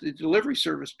got the delivery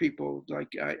service people, like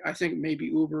I think maybe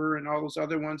Uber and all those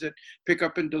other ones that pick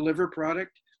up and deliver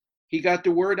product. He got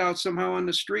the word out somehow on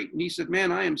the street, and he said,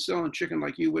 man, I am selling chicken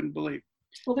like you wouldn't believe.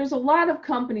 Well, there's a lot of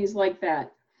companies like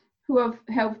that who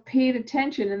have paid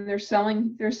attention, and they're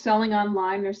selling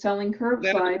online, they're selling That's what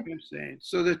curbside. I'm saying.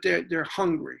 So that they're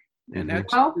hungry. And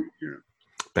that's Well,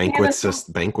 banquets,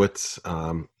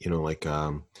 like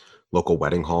local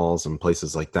wedding halls and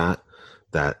places like that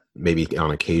maybe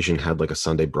on occasion had like a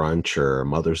Sunday brunch or a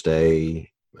Mother's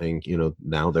Day thing.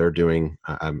 Now they're doing,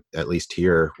 at least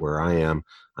here where I am,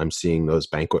 I'm seeing those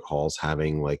banquet halls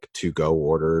having like to-go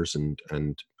orders and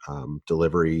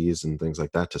deliveries and things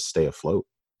like that to stay afloat.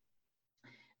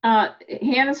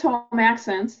 Hannah's Home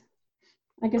Accents,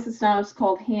 I guess it's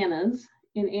called Hannah's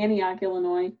in Antioch,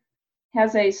 Illinois,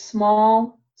 has a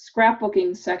small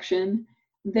scrapbooking section.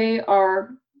 They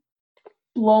are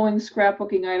blowing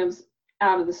scrapbooking items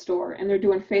out of the store, and they're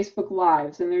doing Facebook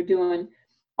Lives, and they're doing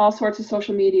all sorts of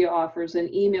social media offers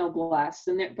and email blasts,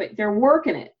 but they're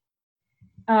working it.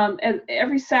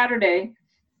 Every Saturday,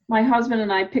 my husband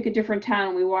and I pick a different town,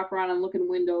 and we walk around and look in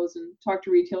windows and talk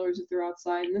to retailers if they're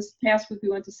outside. And this past week we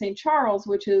went to St. Charles,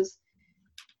 which is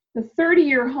the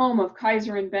 30-year home of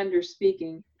Kaiser and Bender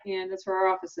Speaking, and that's where our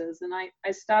office is. And I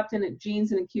stopped in at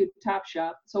Jeans and a Cute Top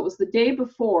Shop. So it was the day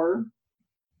before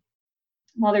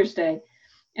Mother's Day.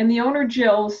 And the owner,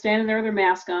 Jill, was standing there with her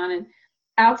mask on. And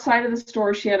outside of the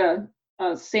store, she had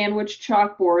a sandwich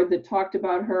chalkboard that talked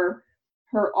about her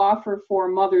offer for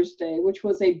Mother's Day, which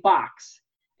was a box.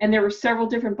 And there were several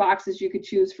different boxes you could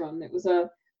choose from. It was a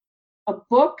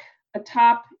book, a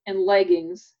top, and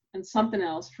leggings, and something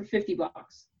else for $50.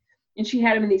 And she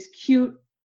had them in these cute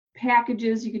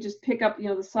packages. You could just pick up,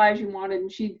 the size you wanted, and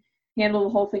she'd handle the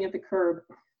whole thing at the curb.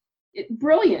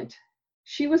 Brilliant.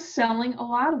 She was selling a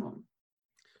lot of them.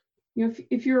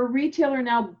 If you're a retailer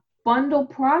now, bundle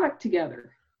product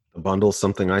together. The bundle,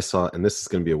 something I saw, and this is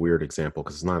going to be a weird example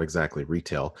because it's not exactly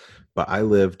retail, but I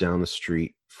live down the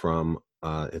street from,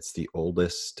 it's the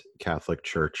oldest Catholic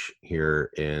church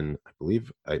here in, I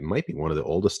believe it might be one of the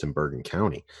oldest in Bergen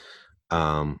County.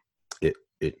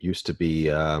 It used to be,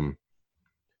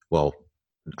 well,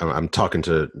 I'm talking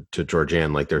to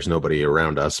Georgianne like there's nobody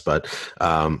around us, but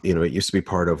it used to be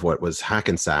part of what was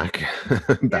Hackensack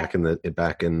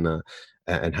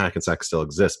and Hackensack still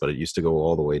exists, but it used to go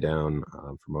all the way down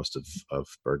for most of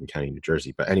Bergen County, New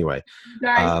Jersey. But anyway,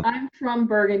 guys, I'm from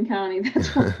Bergen County.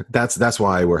 That's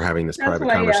why we're having this private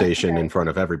conversation in front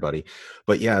of everybody.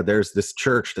 But yeah, there's this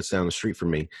church that's down the street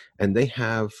from me, and they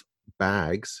have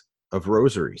bags of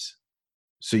rosaries.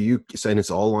 And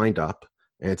it's all lined up.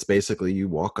 And it's basically you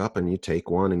walk up and you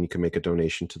take one and you can make a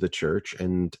donation to the church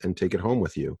and take it home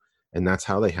with you. And that's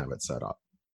how they have it set up.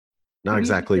 Not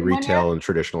exactly retail in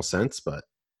traditional sense, but.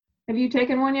 Have you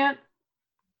taken one yet?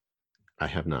 I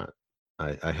have not.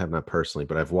 I have not personally,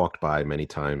 but I've walked by many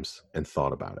times and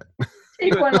thought about it.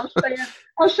 Take one.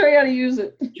 I'll show you how to use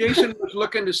it. Jason was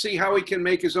looking to see how he can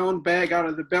make his own bag out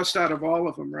of the best out of all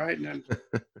of them, right? And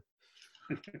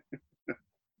then...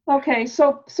 Okay,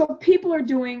 so people are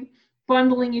doing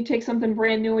bundling. You take something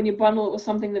brand new and you bundle it with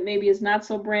something that maybe is not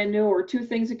so brand new, or two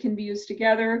things that can be used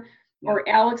together. Yeah. Or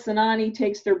Alex and Ani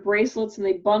takes their bracelets and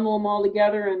they bundle them all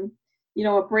together, and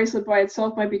a bracelet by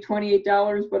itself might be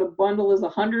 $28, but a bundle is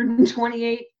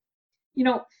 $128.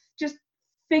 Just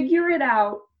figure it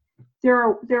out.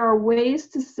 There are ways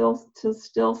to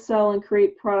still sell and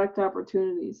create product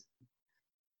opportunities.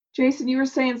 Jason, you were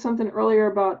saying something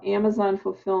earlier about Amazon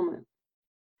fulfillment.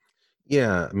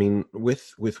 Yeah, I mean,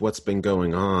 with what's been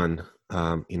going on,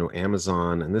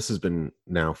 Amazon, and this has been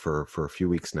now for a few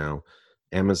weeks now,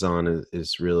 Amazon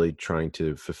is really trying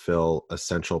to fulfill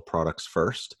essential products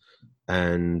first,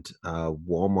 and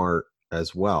Walmart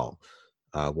as well,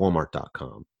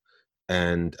 Walmart.com,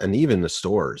 and even the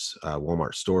stores,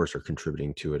 Walmart stores are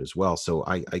contributing to it as well. So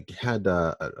I had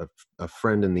a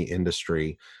friend in the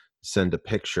industry send a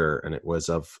picture, and it was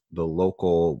of the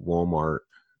local Walmart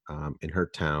in her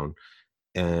town.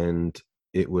 And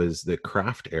it was the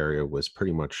craft area was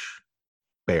pretty much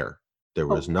bare. There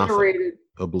was nothing,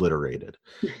 obliterated.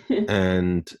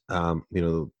 And,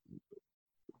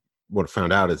 what I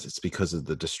found out is it's because of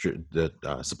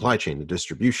the supply chain, the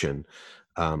distribution.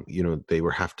 They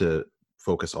have to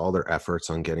focus all their efforts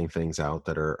on getting things out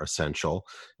that are essential.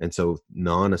 And so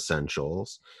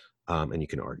non-essentials, and you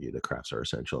can argue the crafts are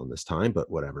essential in this time, but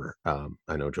whatever.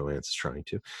 I know Joanne's is trying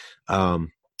to.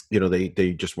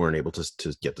 They just weren't able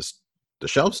to get the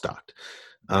shelf stocked.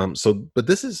 But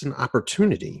this is an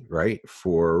opportunity, right,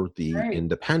 for the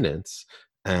independents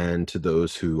And to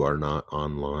those who are not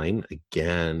online,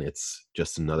 again, it's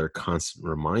just another constant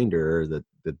reminder that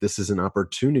this is an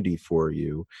opportunity for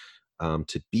you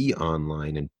to be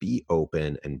online and be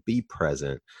open and be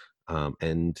present.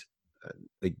 And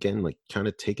again, like kind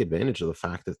of take advantage of the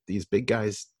fact that these big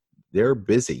guys, they're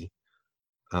busy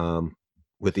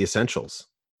with the essentials.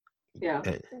 Yeah.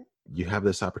 And you have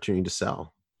this opportunity to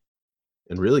sell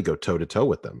and really go toe to toe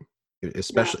with them,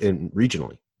 especially in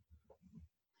regionally.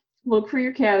 Look for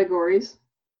your categories.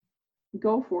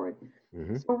 Go for it.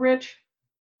 Mm-hmm. So, Rich,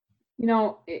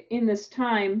 in this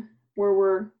time where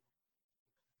we're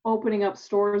opening up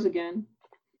stores again,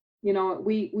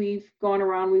 we've gone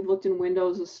around, we've looked in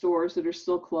windows of stores that are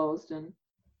still closed, and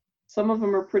some of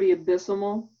them are pretty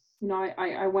abysmal.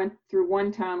 I went through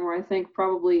one town where I think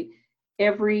probably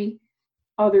every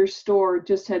other store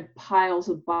just had piles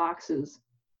of boxes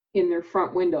in their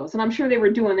front windows. And I'm sure they were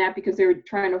doing that because they were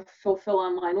trying to fulfill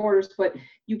online orders, but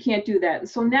you can't do that. And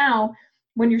so now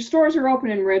when your stores are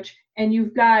open and Rich, and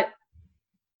you've got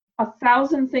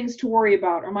 1,000 things to worry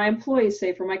about, are my employees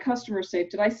safe? Are my customers safe?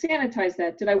 Did I sanitize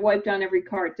that? Did I wipe down every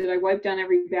cart? Did I wipe down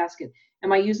every basket?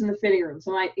 Am I using the fitting rooms?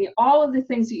 All of the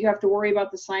things that you have to worry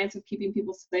about, the science of keeping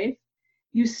people safe,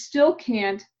 you still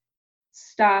can't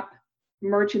stop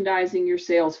merchandising your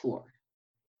sales floor.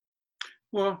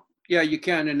 Well, yeah, you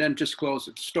can, and then just close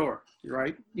the store,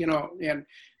 right?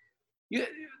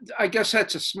 I guess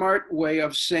that's a smart aleck way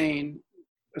of saying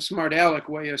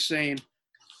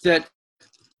that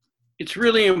it's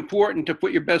really important to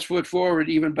put your best foot forward,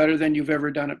 even better than you've ever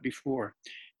done it before.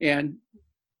 And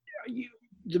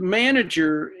the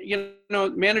manager,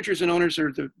 managers and owners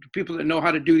are the people that know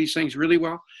how to do these things really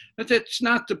well, but that's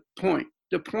not the point.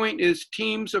 The point is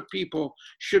teams of people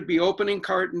should be opening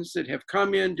cartons that have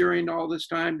come in during all this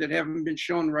time that haven't been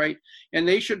shown right, and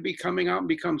they should be coming out and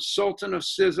become Sultan of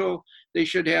Sizzle. They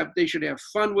should have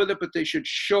fun with it, but they should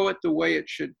show it the way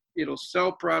it'll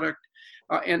sell product.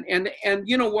 And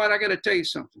you know what? I got to tell you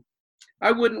something.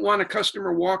 I wouldn't want a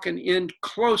customer walking in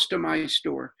close to my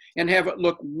store and have it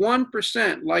look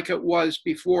 1% like it was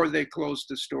before they closed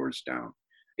the stores down.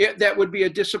 That would be a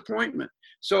disappointment.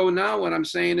 So now what I'm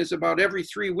saying is about every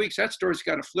 3 weeks, that store's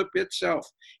got to flip itself.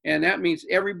 And that means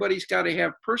everybody's got to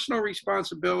have personal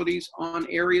responsibilities on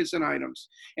areas and items.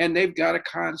 And they've got to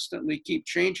constantly keep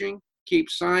changing,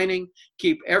 keep signing,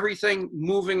 keep everything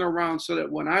moving around so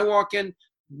that when I walk in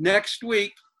next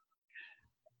week,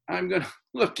 I'm going to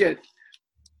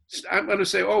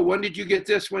say, oh, when did you get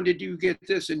this? When did you get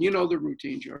this? And you know the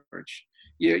routine, George.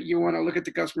 You want to look at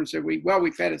the customer and say,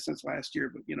 we've had it since last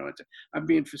year, but I'm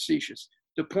being facetious.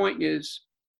 The point is,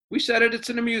 we said it's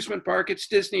an amusement park. It's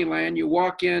Disneyland. You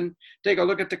walk in, take a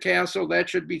look at the castle. That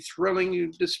should be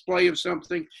thrilling display of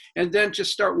something. And then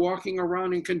just start walking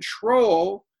around and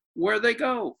control where they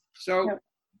go. So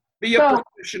be a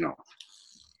professional.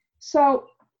 So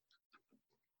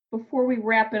before we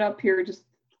wrap it up here,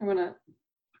 I'm going to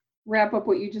wrap up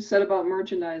what you just said about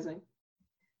merchandising.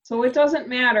 So it doesn't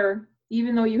matter,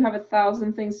 even though you have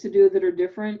 1,000 things to do that are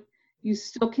different, you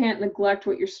still can't neglect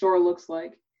what your store looks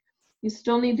like. You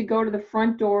still need to go to the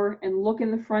front door and look in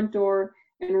the front door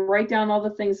and write down all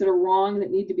the things that are wrong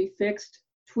that need to be fixed,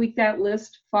 tweak that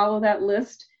list, follow that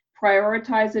list,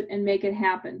 prioritize it, and make it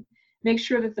happen. Make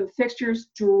sure that the fixtures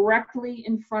directly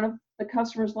in front of the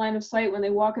customer's line of sight when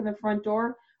they walk in the front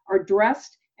door are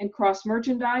dressed and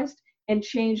cross-merchandised and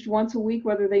changed once a week,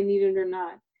 whether they need it or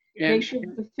not. Make sure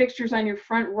that the fixtures on your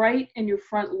front right and your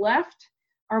front left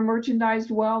are merchandised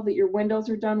well, that your windows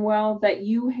are done well, that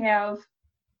you have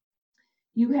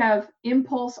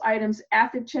impulse items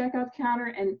at the checkout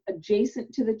counter and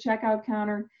adjacent to the checkout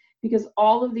counter, because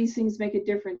all of these things make a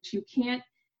difference. You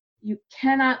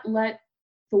cannot let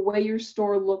the way your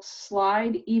store looks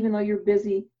slide, even though you're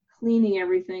busy cleaning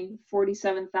everything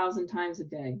 47,000 times a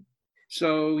day.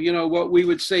 So, what we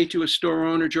would say to a store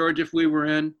owner, George, if we were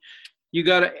in, you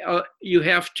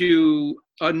have to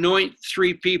anoint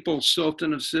 3 people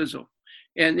Sultan of Sizzle,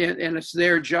 and it's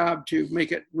their job to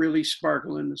make it really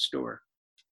sparkle in the store.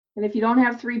 And if you don't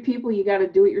have 3 people, you got to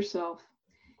do it yourself.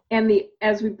 And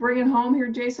as we bring it home here,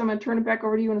 Jason, I'm going to turn it back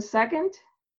over to you in a second.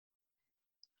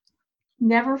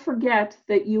 Never forget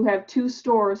that you have 2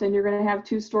 stores, and you're going to have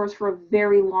 2 stores for a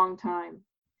very long time.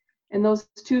 And those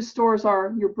 2 stores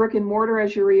are your brick and mortar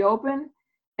as you reopen,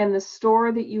 and the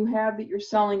store that you have that you're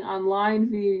selling online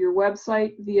via your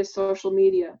website, via social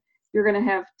media. You're going to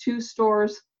have 2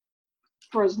 stores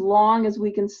for as long as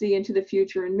we can see into the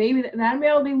future. And maybe that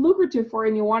may be lucrative for you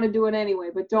and you want to do it anyway,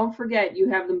 but don't forget you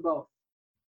have them both.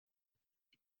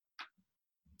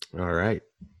 All right.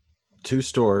 2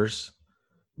 stores,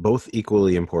 both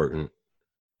equally important.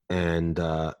 And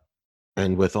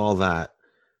And with all that,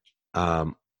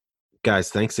 um, guys,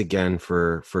 thanks again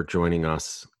for joining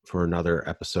us for another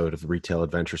episode of the Retail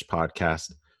Adventures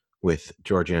podcast with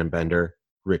Georgianne Bender,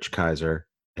 Rich Kaiser,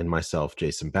 and myself,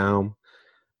 Jason Baum.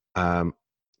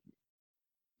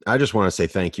 I just want to say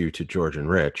thank you to George and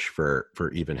Rich for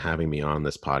even having me on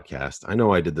this podcast. I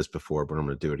know I did this before, but I'm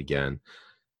going to do it again.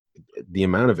 The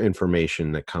amount of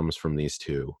information that comes from these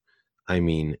two, I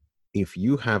mean, if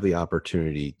you have the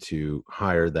opportunity to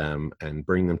hire them and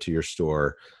bring them to your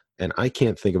store, and I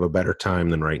can't think of a better time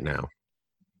than right now,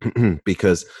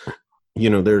 because, you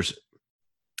know, there's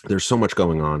so much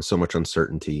going on, so much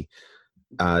uncertainty.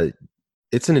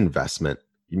 It's an investment.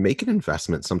 You make an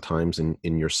investment sometimes in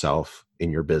yourself,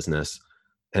 in your business.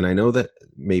 And I know that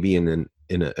maybe in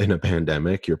a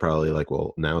pandemic, you're probably like,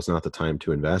 well, now's not the time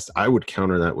to invest. I would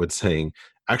counter that with saying,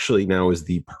 actually, now is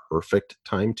the perfect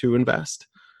time to invest,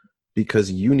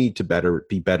 because you need to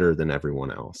be better than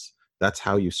everyone else. That's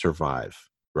how you survive,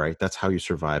 right? That's how you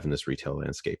survive in this retail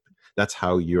landscape. That's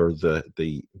how you're the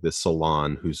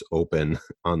salon who's open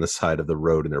on the side of the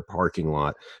road in their parking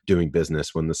lot doing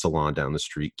business when the salon down the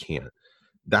street can't.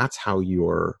 That's how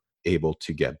you're able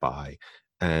to get by.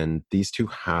 And these two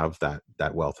have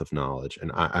that wealth of knowledge.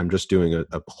 And I'm just doing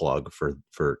a plug for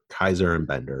Kaiser and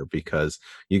Bender, because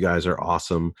you guys are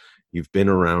awesome. You've been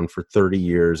around for 30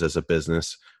 years as a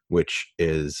business, which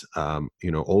is,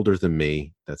 older than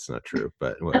me. That's not true,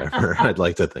 but whatever. I'd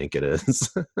like to think it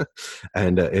is.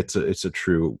 And it's a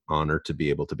true honor to be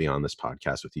able to be on this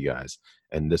podcast with you guys.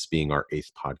 And this being our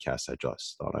 8th podcast, I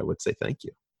just thought I would say thank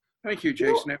you. Thank you,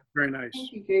 Jason. That was very nice.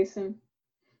 Thank you, Jason.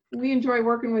 We enjoy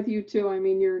working with you too. I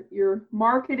mean, your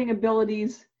marketing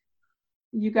abilities,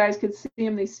 you guys could see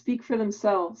them. They speak for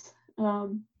themselves.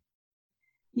 30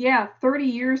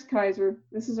 years, Kaiser.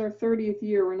 This is our 30th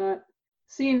year. We're not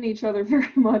seeing each other very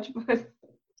much, but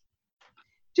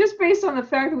just based on the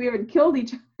fact that we haven't killed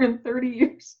each other in 30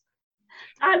 years,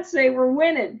 I'd say we're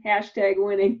winning.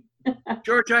 #winning.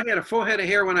 George, I had a full head of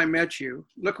hair when I met you.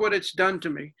 Look what it's done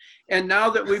to me. And now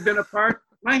that we've been apart,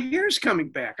 my hair's coming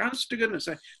back. Honest to goodness,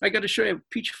 I got to show you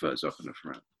peach fuzz up in the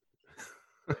front.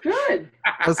 Good.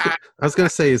 I was going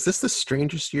to say, is this the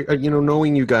strangest year?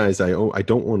 Knowing you guys, I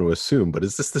don't want to assume, but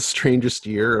is this the strangest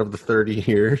year of the 30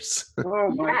 years?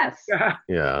 Oh my Yes. God.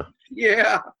 Yeah.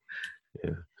 Yeah.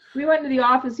 We went to the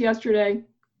office yesterday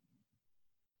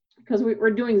because we were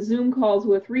doing Zoom calls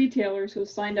with retailers who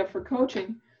signed up for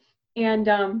coaching. And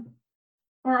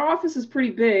our office is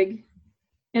pretty big,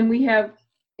 and we have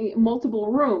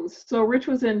multiple rooms. So Rich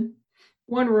was in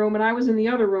one room and I was in the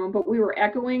other room, but we were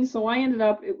echoing. So I ended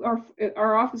up,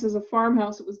 our office is a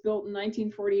farmhouse. It was built in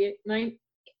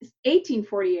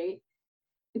 1848.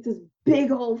 It's this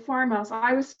big old farmhouse.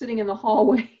 I was sitting in the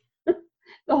hallway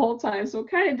the whole time. So it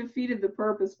kind of defeated the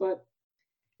purpose, but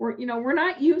we're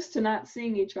not used to not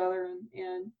seeing each other.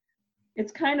 And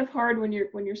it's kind of hard when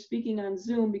you're speaking on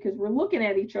Zoom, because we're looking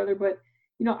at each other, but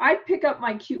I pick up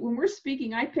my cue when we're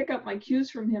speaking. I pick up my cues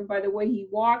from him by the way he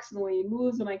walks and the way he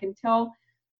moves, and I can tell,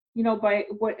 by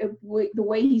the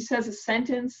way he says a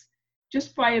sentence.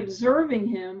 Just by observing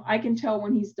him, I can tell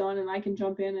when he's done, and I can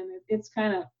jump in, and it's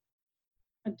kind of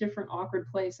a different, awkward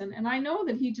place. And I know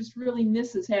that he just really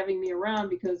misses having me around,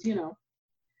 because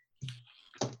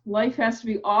life has to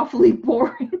be awfully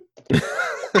boring.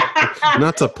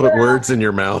 Not to put words in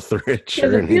your mouth, Rich.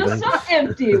 Because it feels so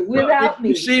empty without me.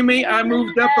 You see me? I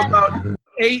moved up about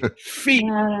 8 feet,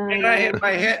 and I had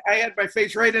my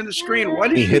face right in the screen. What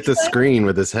did he hit the screen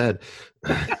with his head?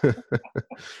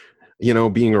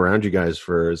 Being around you guys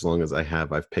for as long as I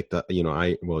have, I've picked up, you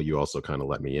also kind of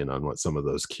let me in on what some of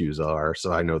those cues are.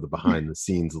 So I know the behind the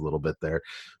scenes a little bit there,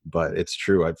 but it's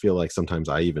true. I feel like sometimes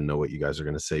I even know what you guys are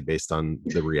going to say based on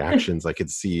the reactions I could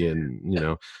see. And,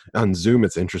 on Zoom,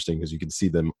 it's interesting because you can see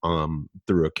them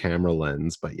through a camera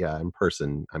lens, but yeah, in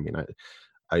person, I mean,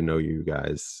 I know you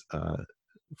guys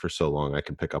for so long, I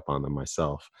can pick up on them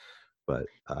myself, but.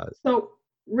 So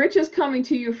Rich is coming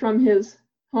to you from his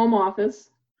home office.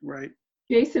 Right.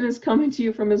 Jason is coming to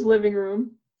you from his living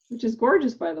room, which is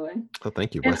gorgeous, by the way. Oh,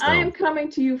 thank you. And I am coming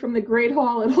to you from the Great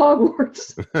Hall at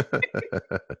Hogwarts.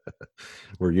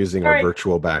 We're using our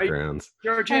virtual backgrounds.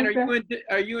 Georgianne,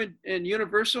 are you in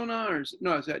Universal now, or is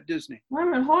that Disney?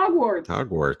 I'm in Hogwarts.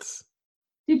 Hogwarts.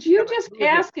 Did you just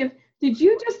ask if?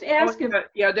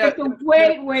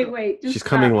 Wait. She's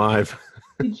coming live.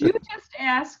 Did you just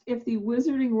ask if the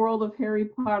Wizarding World of Harry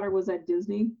Potter was at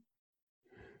Disney?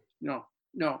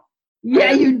 No.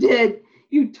 Yeah, you did.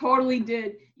 You totally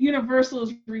did. Universal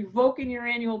is revoking your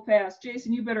annual pass.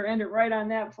 Jason, you better end it right on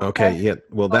that. Okay, yeah.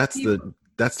 Well, that's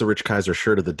the Rich Kaiser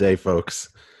shirt of the day, folks.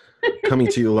 Coming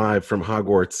to you live from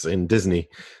Hogwarts in Disney.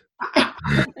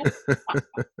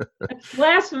 That's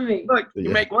blasphemy. Look, you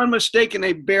Yeah. make one mistake and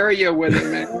they bury you with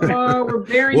it, man. Oh, we're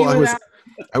burying Well, you without.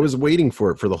 I was waiting for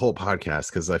it for the whole podcast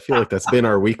because I feel like that's been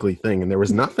our weekly thing, and there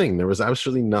was nothing. There was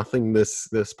actually nothing this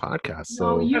podcast.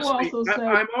 So No, you Trust me, also said,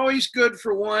 I'm always good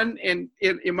for one, and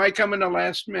it might come in the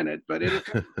last minute, but it'll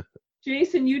come.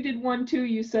 Jason, you did one too.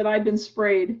 You said I've been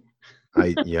sprayed.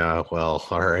 yeah. Well,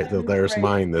 all right. That is There's right.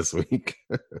 mine this week.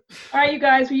 All right, you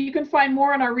guys. Well, you can find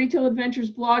more on our Retail Adventures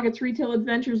blog. It's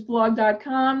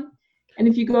retailadventuresblog.com. And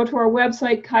if you go to our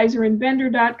website,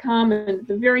 kaiserandbender.com, and at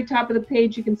the very top of the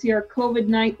page, you can see our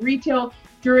COVID-19 retail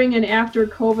during and after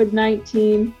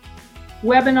COVID-19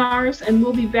 webinars. And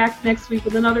we'll be back next week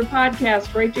with another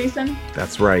podcast, right, Jason?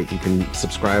 That's right. You can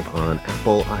subscribe on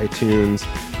Apple, iTunes,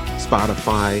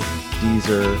 Spotify,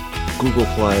 Deezer, Google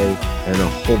Play, and a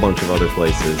whole bunch of other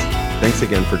places. Thanks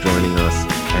again for joining us,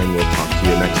 and we'll talk to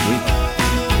you next week.